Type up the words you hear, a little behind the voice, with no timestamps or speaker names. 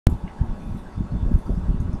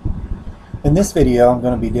In this video, I'm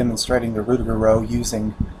going to be demonstrating the Rudiger row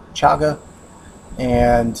using Chaga,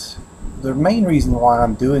 and the main reason why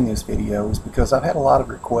I'm doing this video is because I've had a lot of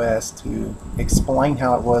requests to explain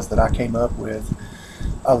how it was that I came up with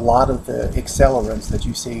a lot of the accelerants that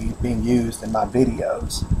you see being used in my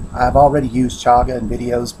videos. I've already used Chaga in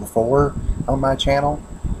videos before on my channel.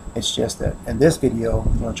 It's just that in this video,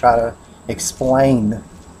 I'm going to try to explain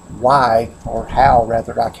why, or how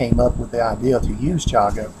rather, I came up with the idea to use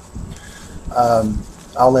Chaga.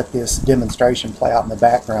 I'll let this demonstration play out in the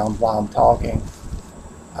background while I'm talking.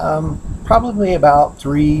 Probably about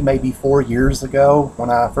 3, maybe 4 years ago, when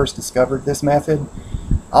I first discovered this method,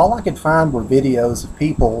 all I could find were videos of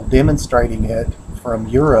people demonstrating it from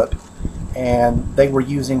Europe, and they were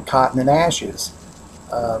using cotton and ashes.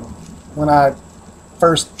 When I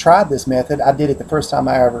first tried this method, I did it the first time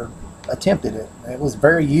I ever attempted it. It was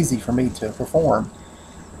very easy for me to perform.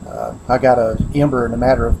 I got an ember in a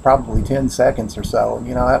matter of probably 10 seconds or so.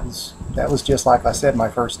 You know, that was just like I said, my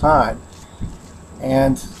first time.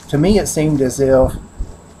 And to me, it seemed as if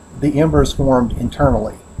the embers formed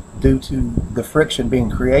internally due to the friction being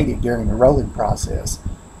created during the rolling process.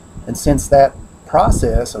 And since that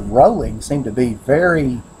process of rolling seemed to be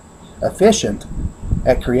very efficient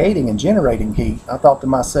at creating and generating heat, I thought to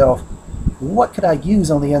myself, what could I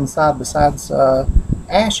use on the inside besides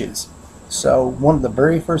ashes? So one of the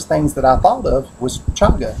very first things that I thought of was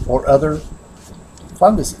Chaga or other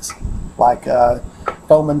funguses like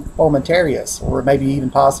Fomentarius, or maybe even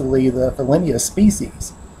possibly the Philenius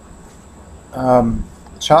species.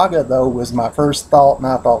 Chaga, though, was my first thought, and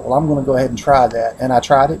I thought, well, I'm going to go ahead and try that. And I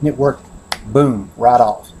tried it, and it worked, boom, right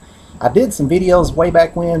off. I did some videos way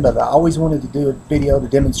back when, but I always wanted to do a video to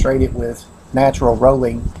demonstrate it with natural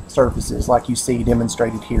rolling surfaces like you see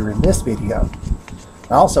demonstrated here in this video.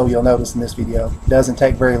 Also, you'll notice in this video, it doesn't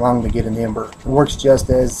take very long to get an ember. It works just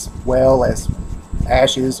as well as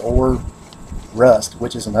ashes or rust,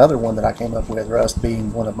 which is another one that I came up with, rust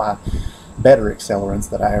being one of my better accelerants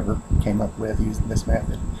that I ever came up with using this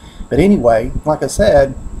method. But anyway, like I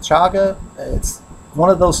said, Chaga, it's one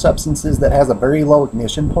of those substances that has a very low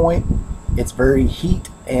ignition point. It's very heat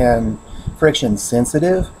and friction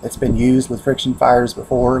sensitive. It's been used with friction fires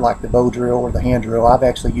before, like the bow drill or the hand drill. I've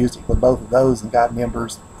actually used it with both of those and gotten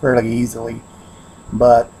embers fairly easily.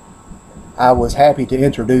 But I was happy to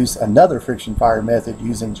introduce another friction fire method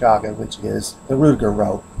using Chaga, which is the Rudiger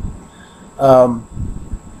row.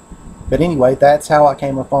 But anyway, that's how I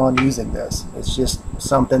came upon using this. It's just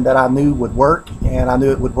something that I knew would work, and I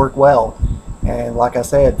knew it would work well. And like I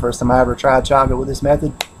said, first time I ever tried Chaga with this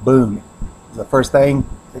method, boom. The first thing,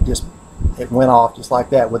 it went off just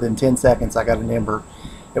like that. Within 10 seconds, I got an ember.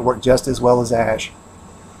 It worked just as well as ash.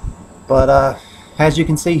 But as you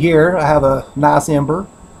can see here, I have a nice ember.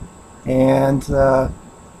 And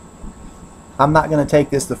I'm not going to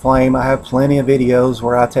take this to flame. I have plenty of videos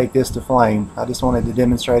where I take this to flame. I just wanted to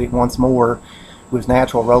demonstrate it once more with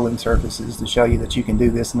natural rolling surfaces to show you that you can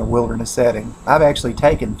do this in a wilderness setting. I've actually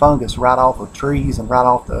taken fungus right off of trees and right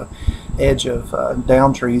off the edge of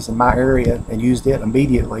down trees in my area and used it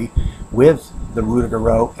immediately with the Rudiger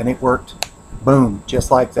row, and it worked, boom,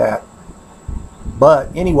 just like that.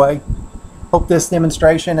 But anyway, hope this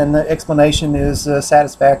demonstration and the explanation is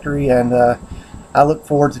satisfactory, and I look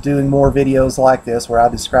forward to doing more videos like this where I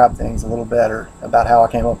describe things a little better about how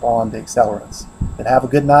I came up on the accelerants. But have a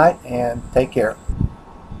good night and take care.